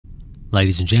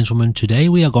Ladies and gentlemen, today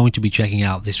we are going to be checking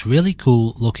out this really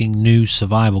cool looking new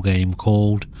survival game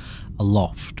called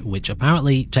ALOFT, which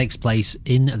apparently takes place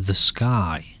in the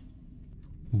sky.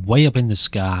 Way up in the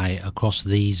sky across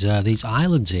these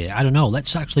islands here. I don't know,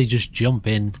 let's actually just jump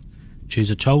in. Choose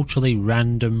a totally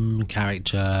random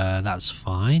character, that's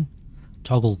fine.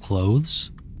 Toggle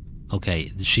clothes.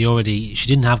 Okay, she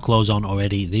didn't have clothes on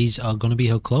already. These are going to be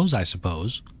her clothes, I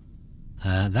suppose.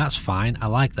 That's fine, I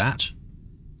like that.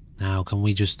 Now, can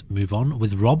we just move on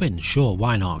with Robin? Sure,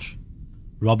 why not?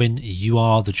 Robin, you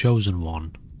are the chosen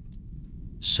one.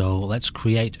 So let's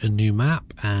create a new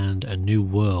map and a new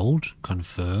world.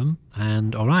 Confirm.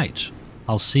 And alright,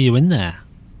 I'll see you in there.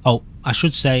 Oh, I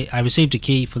should say I received a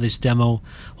key for this demo,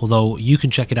 although you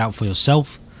can check it out for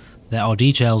yourself. There are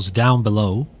details down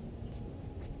below.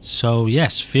 So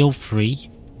yes, feel free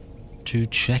to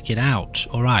check it out.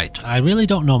 Alright, I really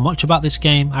don't know much about this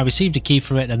game. I received a key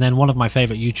for it and then one of my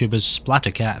favourite YouTubers,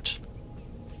 Splattercat,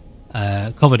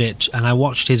 covered it and I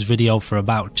watched his video for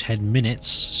about 10 minutes.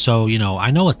 So, you know,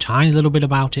 I know a tiny little bit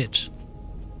about it,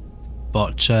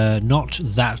 but not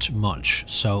that much.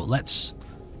 So let's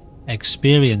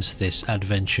experience this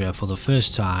adventure for the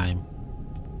first time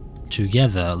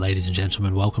together, ladies and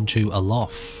gentlemen. Welcome to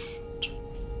ALOFT.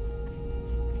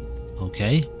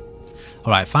 Okay.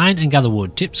 Alright, find and gather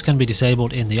wood. Tips can be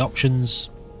disabled in the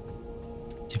options.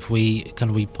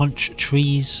 Can we punch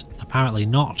trees? Apparently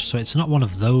not, so it's not one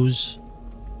of those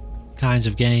kinds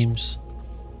of games.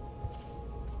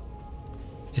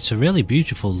 It's a really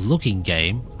beautiful looking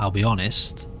game, I'll be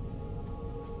honest.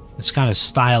 It's kind of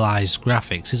stylized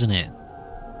graphics, isn't it?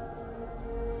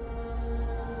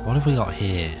 What have we got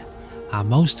here? Our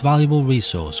most valuable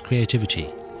resource, creativity,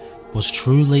 was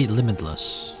truly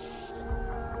limitless.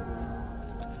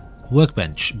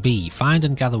 Workbench, B. Find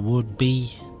and gather wood,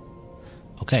 B.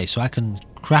 Okay, so I can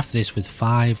craft this with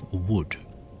 5 wood.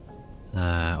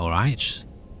 Alright.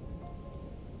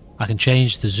 I can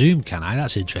change the zoom, can I?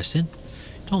 That's interesting.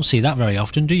 Don't see that very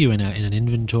often, do you, in an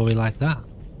inventory like that?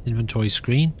 Inventory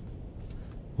screen.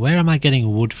 Where am I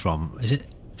getting wood from? Is it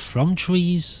from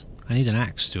trees? I need an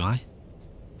axe, do I?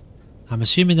 I'm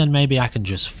assuming then maybe I can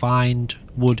just find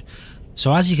wood.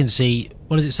 So as you can see,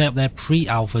 what does it say up there?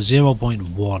 Pre-alpha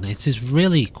 0.1. It is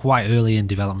really quite early in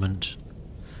development.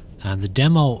 And the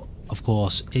demo, of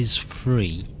course, is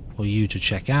free for you to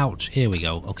check out. Here we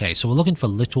go. Okay, so we're looking for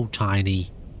little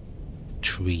tiny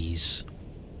trees.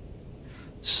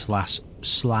 Slash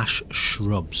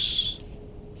shrubs.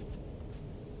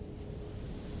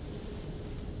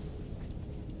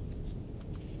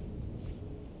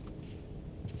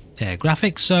 Yeah,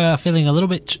 graphics are feeling a little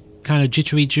bit kind of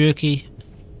jittery jerky.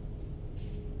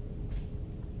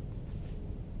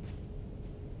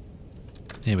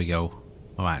 Here we go.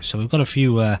 Alright, so we've got a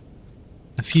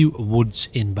few woods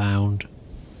inbound.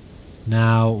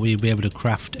 Now we'll be able to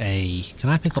craft a... Can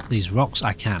I pick up these rocks?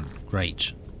 I can.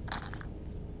 Great.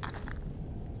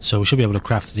 So we should be able to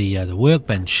craft the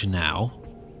workbench now.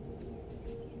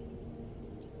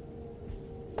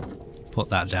 Put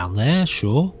that down there,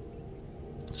 sure.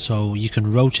 So you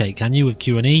can rotate, can you, with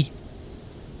Q and E?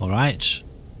 Alright.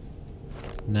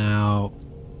 Now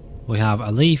we have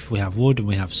a leaf, we have wood, and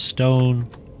we have stone.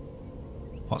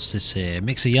 What's this here?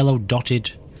 Mix yellow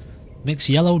dotted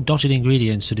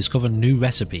ingredients to discover new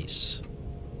recipes.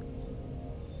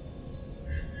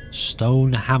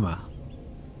 Stone hammer.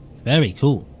 Very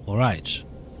cool. Alright.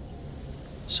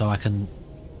 So I can...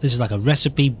 This is like a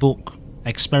recipe book,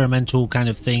 experimental kind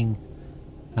of thing.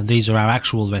 And these are our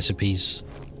actual recipes.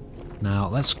 Now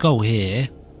let's go here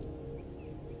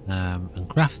and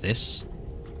craft this.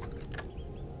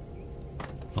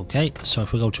 Okay, so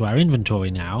if we go to our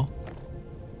inventory now,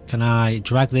 can I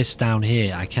drag this down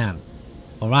here? I can.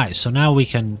 Alright, so now we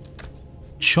can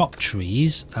chop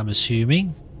trees, I'm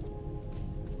assuming.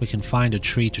 We can find a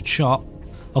tree to chop.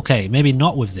 Okay, maybe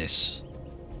not with this.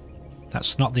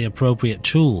 That's not the appropriate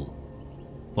tool.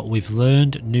 But we've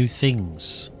learned new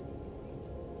things.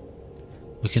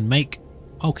 We can make,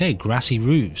 okay, grassy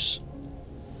roofs.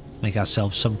 Make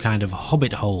ourselves some kind of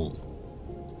hobbit hole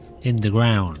in the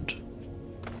ground.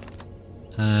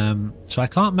 So I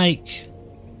can't make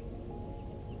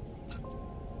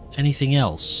anything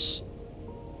else.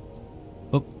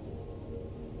 Oh.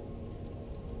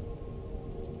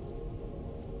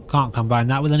 Can't combine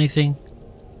that with anything.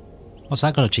 What's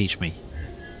that going to teach me?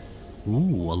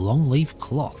 Ooh, a long leaf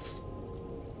cloth.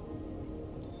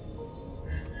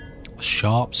 A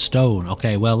sharp stone.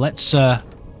 Okay, well let's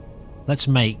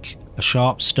make a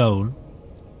sharp stone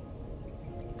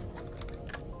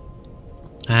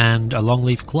and a long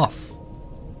leaf cloth.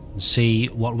 and see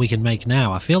what we can make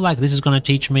now. I feel like this is going to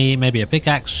teach me maybe a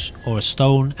pickaxe or a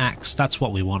stone axe. That's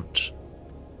what we want.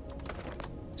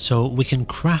 So we can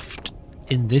craft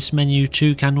in this menu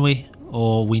too, can we?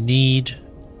 Or we need...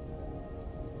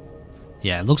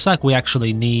 Yeah, it looks like we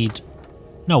actually need...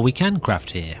 No, we can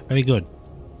craft here. Very good.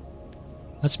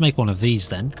 Let's make one of these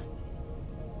then.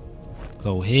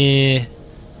 Go here.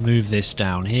 Move this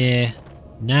down here.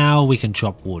 Now we can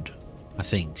chop wood, I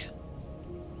think.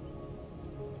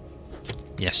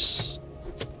 Yes.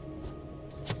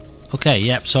 Okay,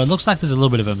 yep, so it looks like there's a little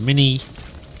bit of a mini...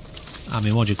 I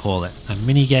mean, what do you call it? A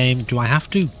mini game. Do I have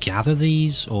to gather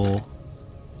these, or...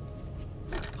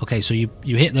 Okay, so you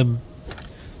hit them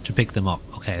to pick them up.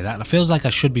 Okay, that feels like I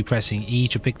should be pressing E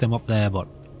to pick them up there, but...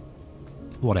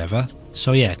 Whatever.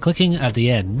 So yeah, clicking at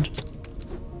the end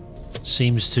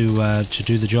seems to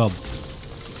do the job.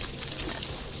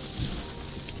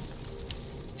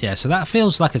 Yeah, so that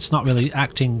feels like it's not really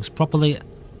acting properly.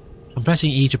 I'm pressing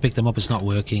E to pick them up, it's not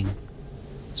working.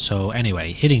 So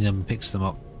anyway, hitting them picks them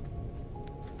up.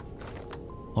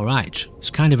 Alright,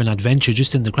 it's kind of an adventure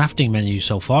just in the crafting menu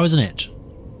so far, isn't it?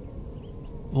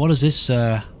 What is this,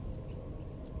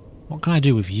 what can I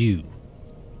do with you?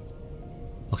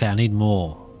 Okay, I need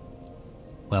more.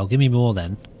 Well, give me more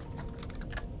then.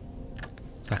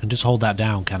 I can just hold that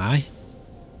down, can I?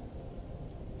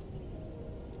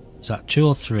 Is that 2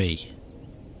 or 3?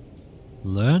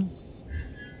 Learn?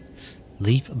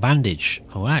 Leaf bandage.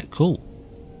 Alright, cool.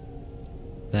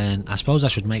 Then I suppose I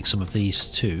should make some of these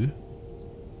too.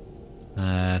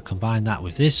 Combine that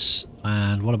with this.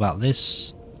 And what about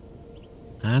this?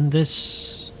 And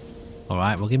this.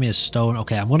 Alright, well give me a stone.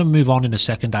 Okay, I'm going to move on in a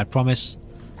second, I promise.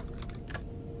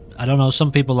 I don't know,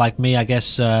 some people like me, I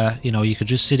guess, you know, you could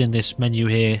just sit in this menu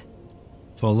here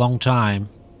for a long time,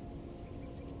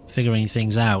 figuring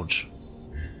things out.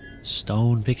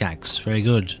 Stone pickaxe, very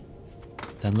good.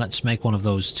 Then let's make one of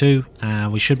those too,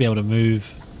 and we should be able to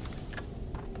move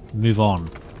on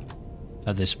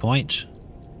at this point.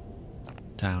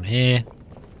 Down here.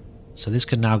 So this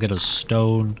can now get us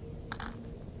stone.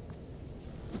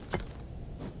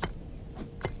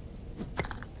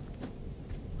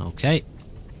 Okay.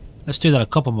 Let's do that a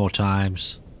couple more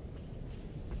times.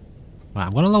 Right,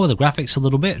 I'm going to lower the graphics a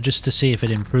little bit just to see if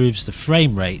it improves the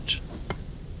frame rate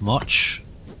much.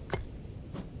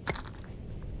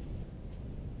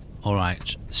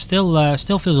 Alright, still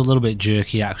feels a little bit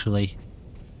jerky actually,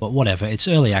 but whatever, it's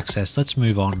early access, let's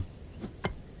move on.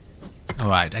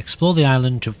 Alright, explore the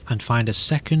island and find a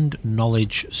second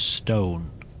knowledge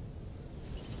stone.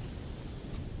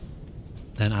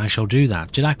 Then I shall do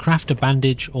that. Did I craft a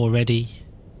bandage already?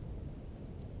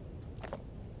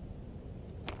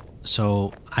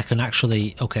 So I can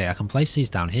actually, okay, I can place these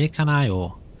down here, can I?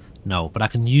 Or no, but I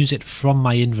can use it from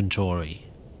my inventory.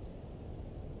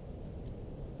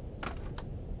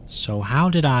 So how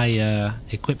did I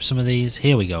equip some of these?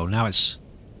 Here we go. Now it's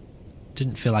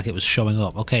didn't feel like it was showing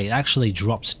up. Okay, it actually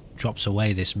drops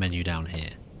away this menu down here.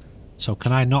 So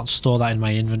can I not store that in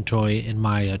my inventory in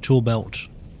my tool belt?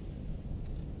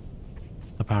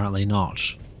 Apparently not.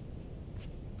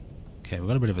 Okay, we've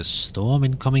got a bit of a storm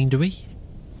incoming, do we?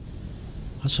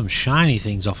 Got some shiny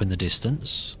things off in the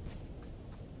distance.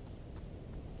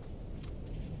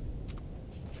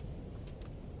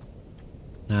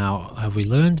 Now, have we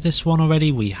learned this one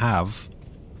already? We have.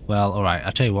 Well, alright,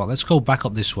 I'll tell you what, let's go back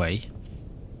up this way.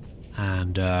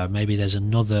 And maybe there's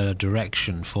another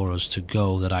direction for us to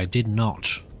go that I did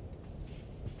not.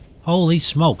 Holy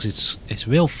smokes, it's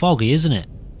real foggy, isn't it?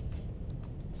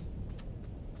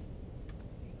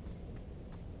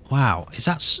 Wow, is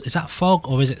that fog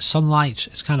or is it sunlight?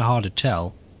 It's kind of hard to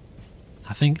tell.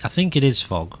 I think it is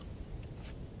fog.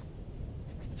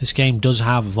 This game does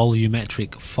have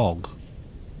volumetric fog,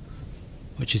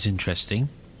 which is interesting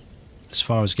as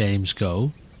far as games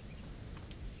go,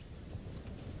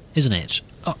 isn't it?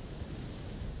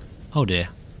 Oh dear.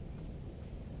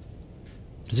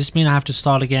 Does this mean I have to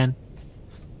start again?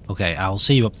 Okay, I'll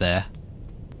see you up there.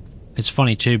 It's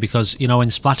funny too because, you know, in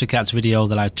Splattercat's video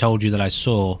that I told you that I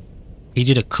saw, he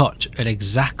did a cut at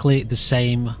exactly the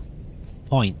same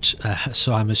point.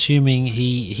 So I'm assuming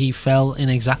he fell in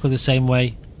exactly the same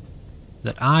way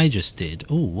that I just did.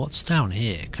 Oh, what's down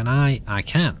here? Can I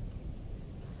can.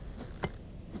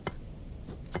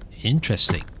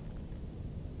 Interesting.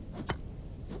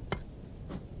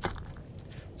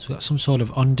 So we've got some sort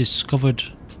of undiscovered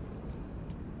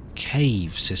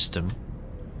cave system.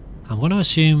 I'm going to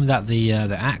assume that the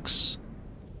axe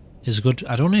is good.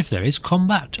 I don't know if there is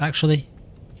combat, actually.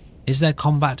 Is there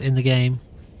combat in the game?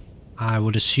 I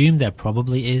would assume there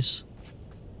probably is.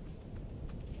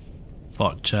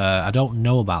 But I don't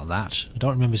know about that. I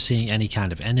don't remember seeing any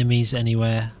kind of enemies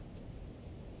anywhere.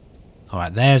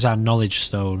 Alright, there's our knowledge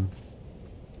stone.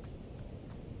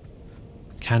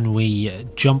 Can we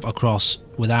jump across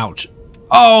without...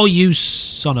 Oh, you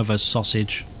son of a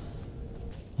sausage.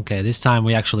 Okay, this time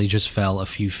we actually just fell a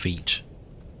few feet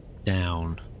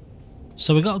down.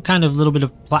 So we got kind of a little bit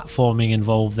of platforming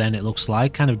involved then, it looks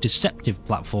like. Kind of deceptive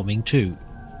platforming too.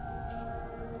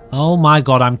 Oh my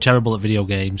god, I'm terrible at video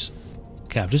games.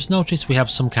 Okay, I've just noticed we have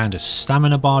some kind of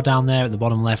stamina bar down there at the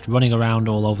bottom left, running around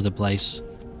all over the place.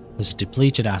 Has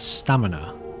depleted our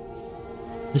stamina.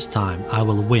 This time I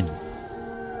will win.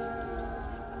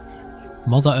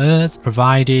 Mother Earth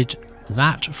provided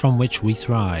that from which we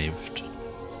thrived.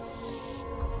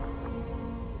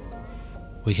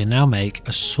 We can now make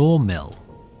a sawmill.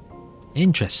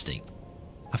 Interesting.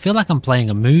 I feel like I'm playing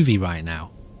a movie right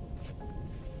now.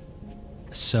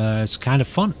 So it's kind of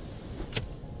fun.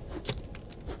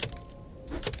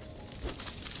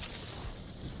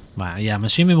 Right, yeah, I'm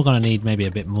assuming we're going to need maybe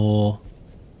a bit more.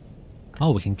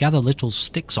 Oh, we can gather little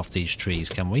sticks off these trees,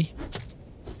 can we?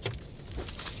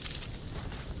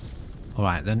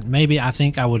 Alright, then maybe I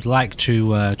think I would like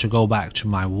to go back to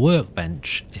my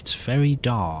workbench. It's very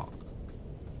dark.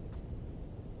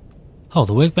 Oh,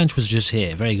 the workbench was just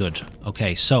here. Very good.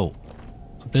 Okay, so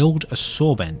build a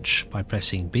saw bench by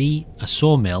pressing B. A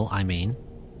sawmill, I mean.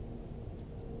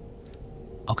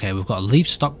 Okay, we've got a leaf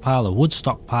stockpile, a wood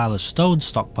stockpile, a stone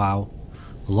stockpile,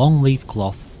 a long leaf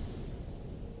cloth,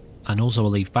 and also a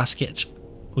leaf basket.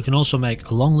 We can also make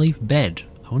a long leaf bed.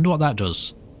 I wonder what that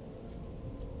does.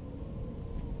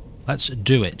 Let's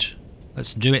do it.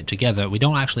 Let's do it together. We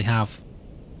don't actually have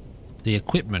the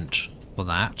equipment for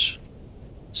that.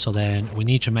 So then we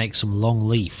need to make some long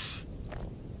leaf.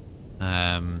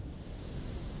 I'm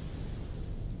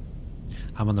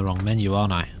on the wrong menu,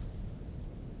 aren't I?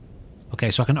 Okay,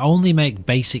 so I can only make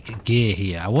basic gear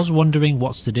here. I was wondering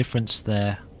what's the difference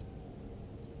there.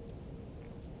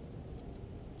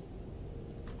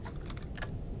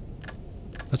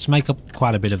 Let's make up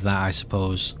quite a bit of that, I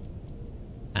suppose.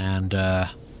 And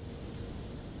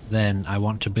then I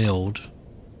want to build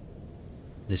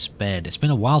this bed. It's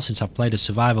been a while since I've played a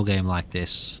survival game like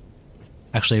this.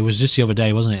 Actually, it was just the other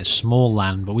day, wasn't it? Small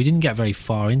Land, but we didn't get very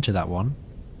far into that one.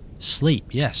 Sleep,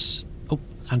 yes. Oh,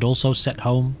 and also set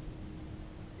home.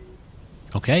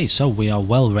 Okay, so we are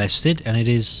well rested, and it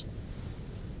is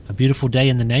a beautiful day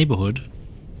in the neighbourhood.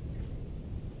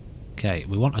 Okay,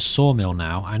 we want a sawmill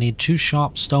now. I need 2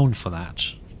 sharp stone for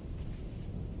that.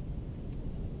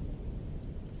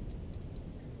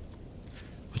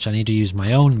 Which I need to use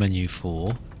my own menu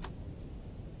for.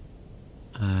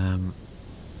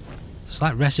 There's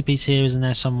like recipes here, isn't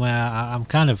there, somewhere? I'm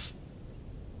kind of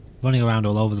running around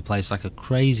all over the place like a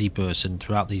crazy person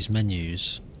throughout these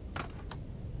menus.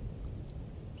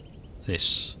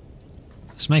 This.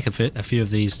 Let's make a few of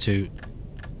these too.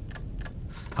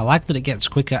 I like that it gets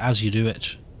quicker as you do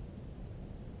it.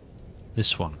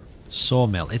 This one.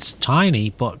 Sawmill. It's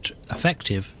tiny, but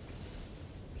effective.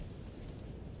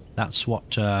 That's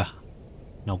what,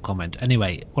 no comment.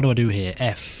 Anyway, what do I do here?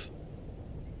 F.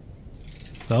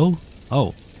 Go?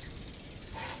 Oh.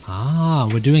 Ah,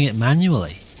 we're doing it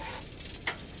manually.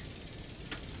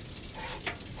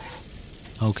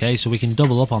 Okay, so we can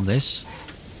double up on this.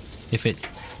 If it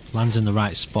lands in the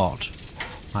right spot,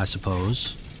 I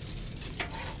suppose.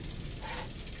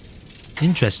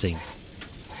 Interesting.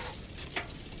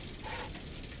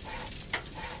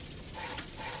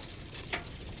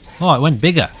 Oh, it went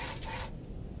bigger.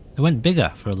 It went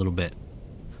bigger for a little bit.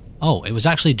 Oh, it was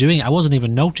actually doing it. I wasn't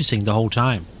even noticing the whole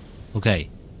time. Okay.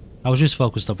 I was just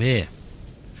focused up here.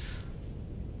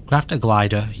 Craft a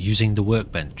glider using the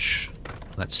workbench.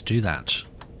 Let's do that.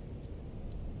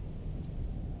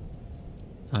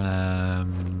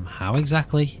 How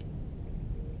exactly?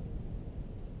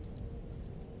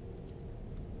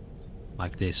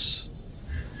 Like this.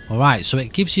 Alright, so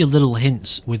it gives you little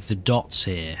hints with the dots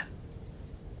here.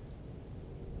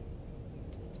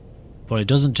 But it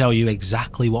doesn't tell you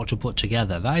exactly what to put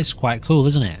together. That is quite cool,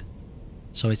 isn't it?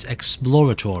 So it's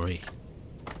exploratory.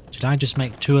 Did I just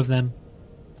make 2 of them?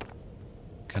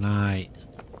 Can I...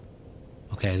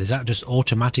 Okay, is that just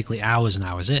automatically ours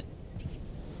now, is it?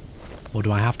 Or do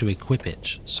I have to equip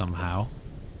it somehow?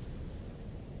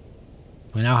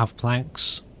 We now have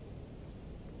planks.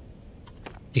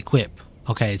 Equip.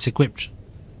 Okay, it's equipped.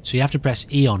 So you have to press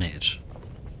E on it.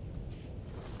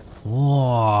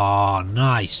 Whoa,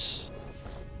 nice.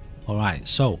 Alright,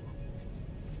 so,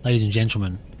 ladies and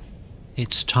gentlemen,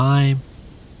 it's time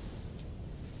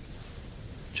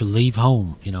to leave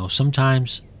home. You know,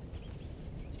 sometimes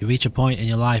you reach a point in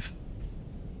your life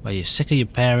where you're sick of your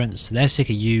parents, they're sick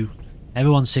of you,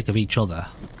 everyone's sick of each other.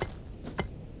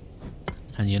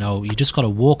 And you know, you just got to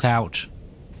walk out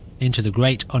into the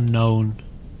great unknown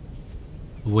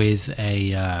with a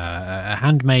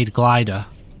handmade glider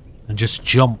and just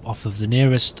jump off of the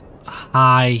nearest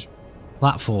high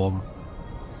platform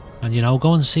and, you know,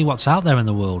 go and see what's out there in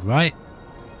the world, right?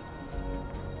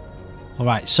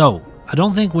 Alright, so I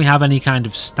don't think we have any kind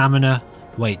of stamina.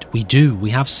 Wait, we do. We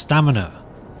have stamina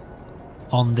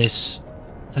on this,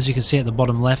 as you can see at the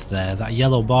bottom left there, that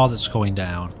yellow bar that's going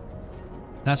down.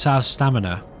 That's our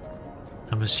stamina.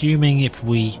 I'm assuming if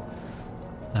we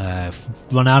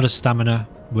run out of stamina,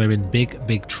 we're in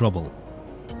big trouble.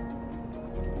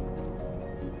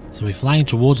 So we're flying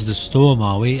towards the storm,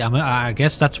 are we? I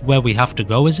guess that's where we have to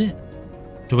go, is it?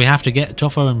 Do we have to get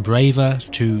tougher and braver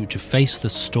to face the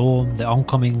storm, the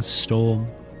oncoming storm?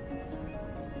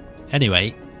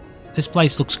 Anyway, this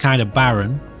place looks kind of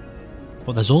barren,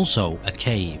 but there's also a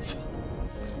cave.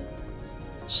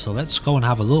 So let's go and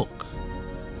have a look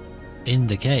in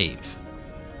the cave.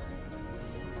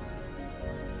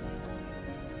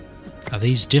 Are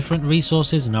these different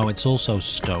resources? No, it's also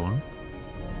stone.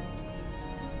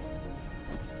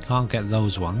 Can't get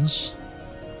those ones.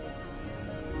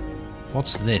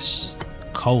 What's this?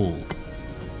 Coal.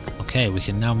 Okay, we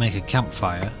can now make a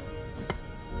campfire.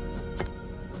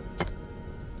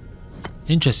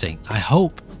 Interesting. I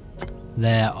hope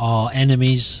there are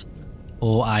enemies,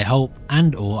 or I hope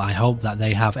that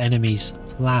they have enemies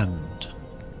planned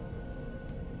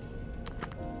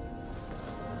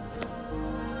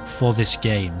for this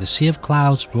game. The Sea of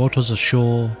Clouds brought us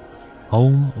ashore,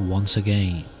 home once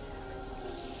again.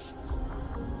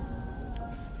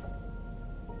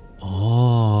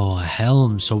 Oh, a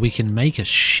helm, so we can make a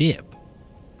ship.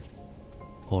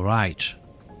 Alright.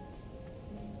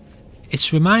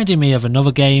 It's reminding me of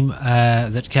another game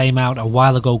that came out a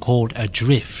while ago called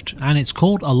Adrift, and it's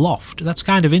called ALOFT. That's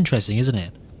kind of interesting, isn't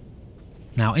it?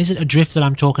 Now, is it Adrift that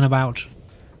I'm talking about?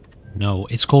 No,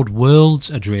 it's called Worlds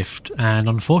Adrift, and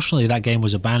unfortunately that game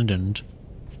was abandoned.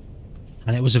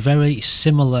 And it was a very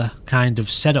similar kind of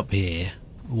setup here,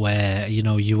 where, you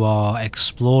know, you are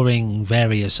exploring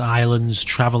various islands,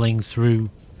 travelling through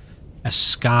a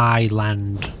sky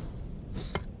land,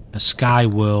 a sky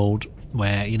world,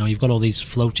 where, you know, you've got all these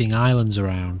floating islands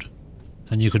around,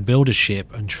 and you could build a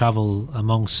ship and travel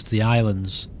amongst the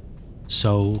islands.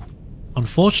 So,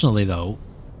 unfortunately though,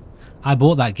 I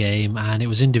bought that game and it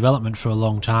was in development for a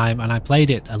long time, and I played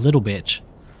it a little bit,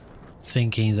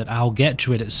 thinking that I'll get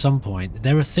to it at some point.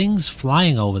 There are things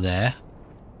flying over there.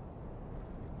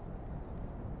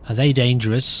 Are they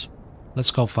dangerous?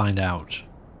 Let's go find out.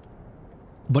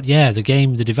 But yeah, the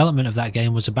development of that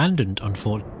game was abandoned,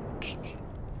 unfortunately.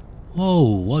 Whoa,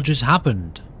 what just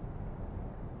happened?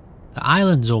 The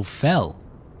islands all fell.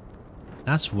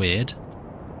 That's weird.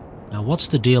 Now what's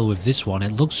the deal with this one?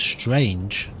 It looks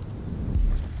strange.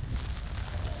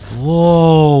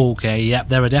 Whoa, okay, yep,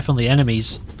 there are definitely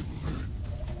enemies.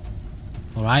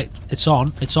 Alright, it's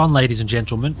on, ladies and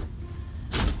gentlemen.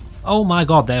 Oh my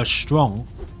god, they're strong.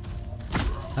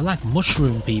 They're like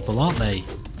mushroom people, aren't they?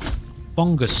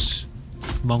 Fungus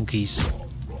monkeys.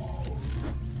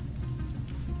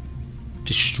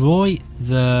 Destroy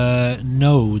the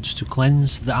nodes to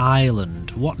cleanse the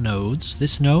island. What nodes?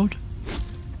 This node?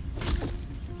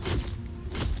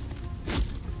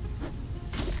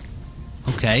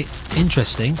 Okay,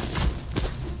 interesting.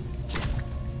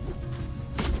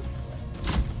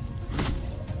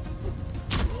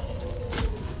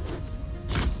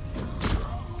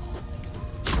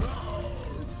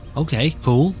 Okay,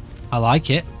 cool. I like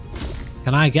it.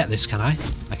 Can I get this, can I?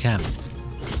 I can.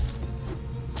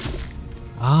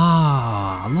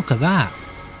 Ah, look at that.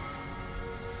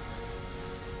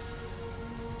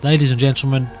 Ladies and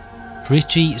gentlemen,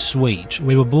 pretty sweet.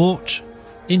 We were brought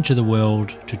into the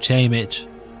world to tame it,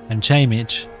 and tame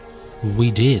it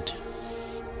we did.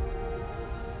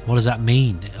 What does that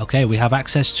mean? Okay, we have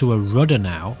access to a rudder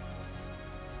now.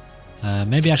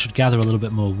 Maybe I should gather a little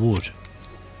bit more wood.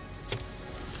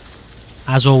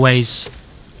 As always,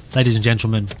 ladies and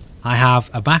gentlemen, I have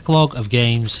a backlog of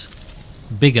games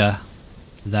bigger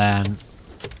than,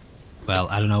 well,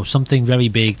 I don't know, something very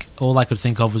big. All I could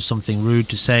think of was something rude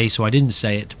to say, so I didn't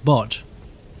say it. But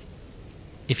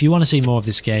if you want to see more of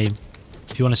this game,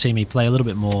 if you want to see me play a little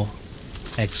bit more,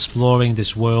 exploring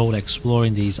this world,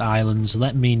 exploring these islands,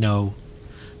 let me know,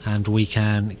 and we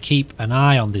can keep an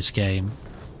eye on this game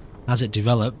as it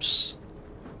develops,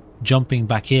 jumping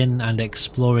back in and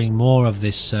exploring more of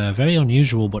this very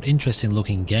unusual but interesting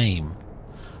looking game.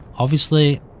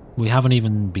 Obviously, we haven't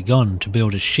even begun to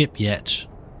build a ship yet,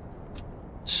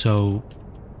 so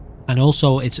And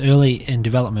also it's early in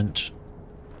development,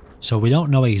 so we don't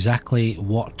know exactly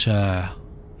what,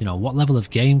 you know, what level of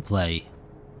gameplay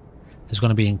is going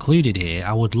to be included here.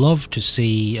 I would love to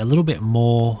see a little bit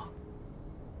more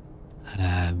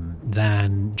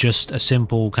than just a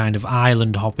simple kind of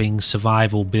island hopping,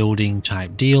 survival building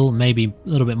type deal. Maybe a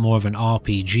little bit more of an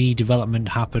RPG development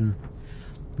happen.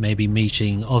 Maybe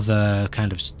meeting other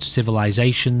kind of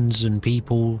civilizations and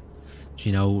people,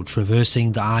 you know,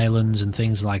 traversing the islands and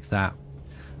things like that.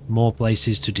 More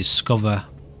places to discover.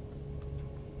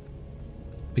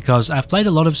 Because I've played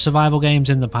a lot of survival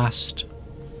games in the past,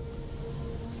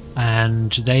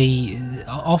 and they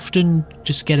often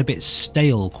just get a bit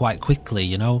stale quite quickly,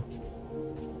 you know.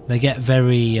 They get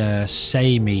very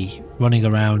samey, running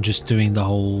around just doing the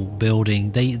whole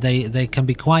building. They can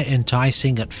be quite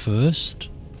enticing at first,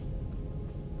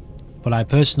 but I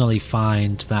personally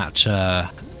find that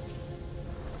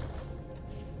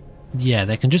yeah,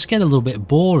 they can just get a little bit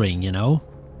boring, you know.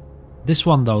 This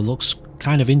one though looks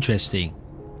kind of interesting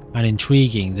and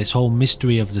intriguing. This whole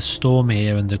mystery of the storm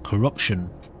here and the corruption,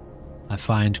 I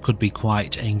find, could be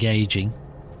quite engaging.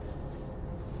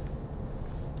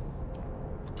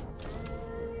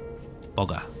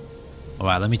 Bugger.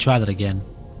 Alright, let me try that again.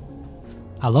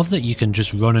 I love that you can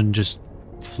just run and just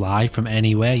fly from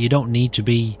anywhere. You don't need to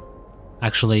be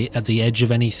actually at the edge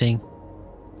of anything.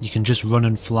 You can just run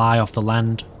and fly off the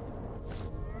land.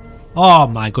 Oh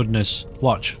my goodness,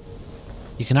 watch.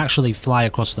 You can actually fly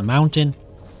across the mountain,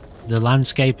 the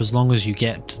landscape, as long as you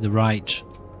get to the right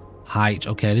height.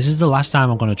 Okay, this is the last time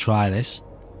I'm going to try this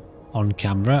on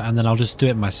camera, and then I'll just do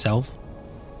it myself.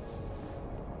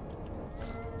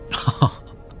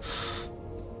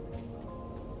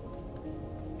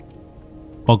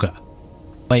 Bugger.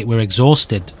 Wait, we're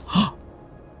exhausted.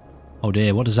 Oh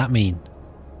dear, what does that mean?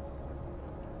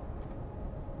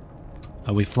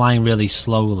 Are we flying really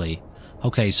slowly?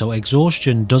 Okay, so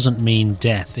exhaustion doesn't mean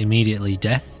death, immediately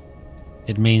death.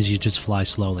 It means you just fly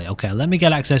slowly. Okay, let me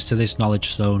get access to this knowledge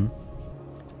stone.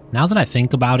 Now that I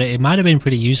think about it, it might have been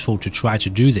pretty useful to try to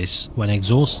do this when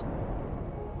exhausted.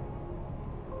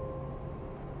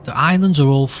 The islands are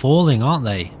all falling, aren't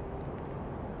they?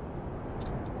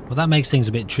 Well, that makes things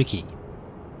a bit tricky.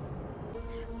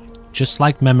 Just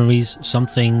like memories, some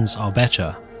things are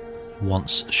better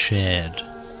once shared.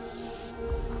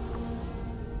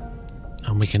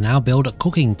 And we can now build a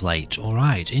cooking plate.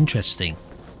 Alright, interesting.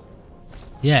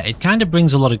 Yeah, it kind of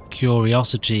brings a lot of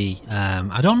curiosity.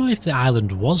 I don't know if the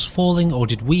island was falling, or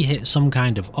did we hit some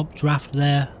kind of updraft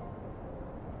there?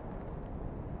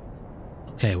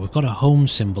 Okay, we've got a home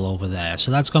symbol over there,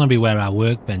 so that's going to be where our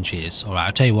workbench is. Alright,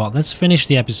 I'll tell you what, let's finish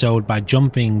the episode by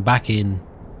jumping back in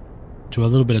to a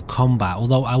little bit of combat.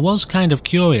 Although I was kind of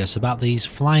curious about these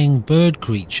flying bird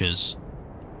creatures.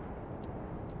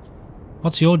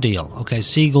 What's your deal? Okay,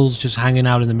 seagulls just hanging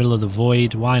out in the middle of the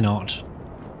void, why not?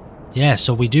 Yeah,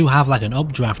 so we do have like an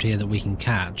updraft here that we can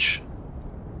catch.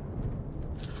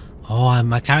 Oh,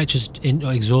 my character's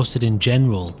exhausted in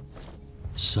general.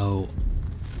 So...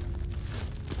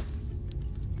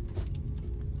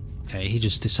 okay, he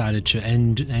just decided to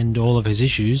end all of his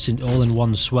issues all in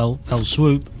one fell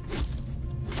swoop.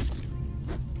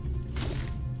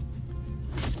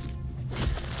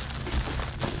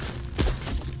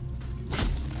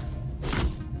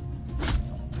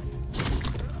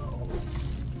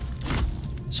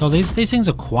 So these things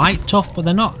are quite tough, but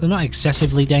they're not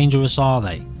excessively dangerous, are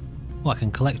they? Oh, I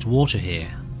can collect water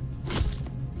here.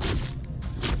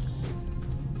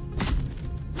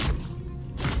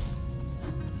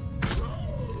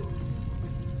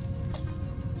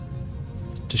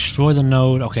 Destroy the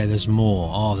node. Okay, there's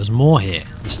more. Oh, there's more here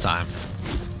this time.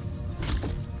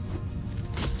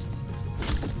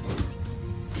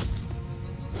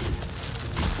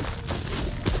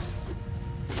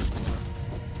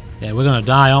 Yeah, we're gonna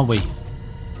die, aren't we?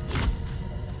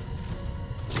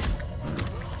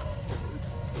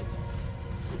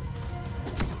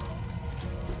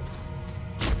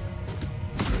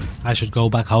 I should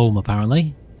go back home,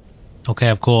 apparently. Okay,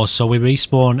 of course, so we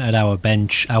respawn at our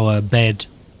bench, our bed,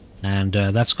 and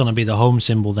that's gonna be the home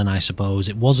symbol then, I suppose.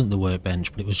 It wasn't the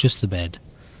workbench, but it was just the bed.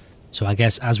 So I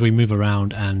guess as we move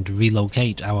around and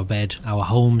relocate our bed, our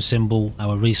home symbol,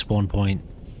 our respawn point,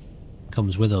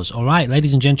 comes with us. Alright,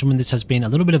 ladies and gentlemen, this has been a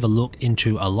little bit of a look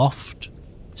into ALOFT.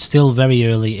 Still very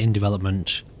early in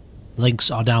development.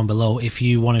 Links are down below if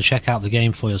you want to check out the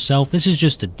game for yourself. This is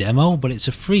just a demo, but it's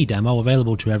a free demo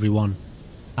available to everyone.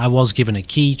 I was given a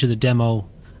key to the demo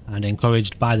and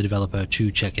encouraged by the developer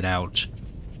to check it out.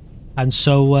 And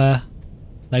so,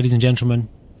 ladies and gentlemen,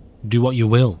 do what you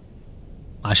will.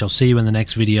 I shall see you in the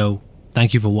next video.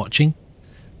 Thank you for watching.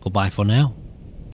 Goodbye for now.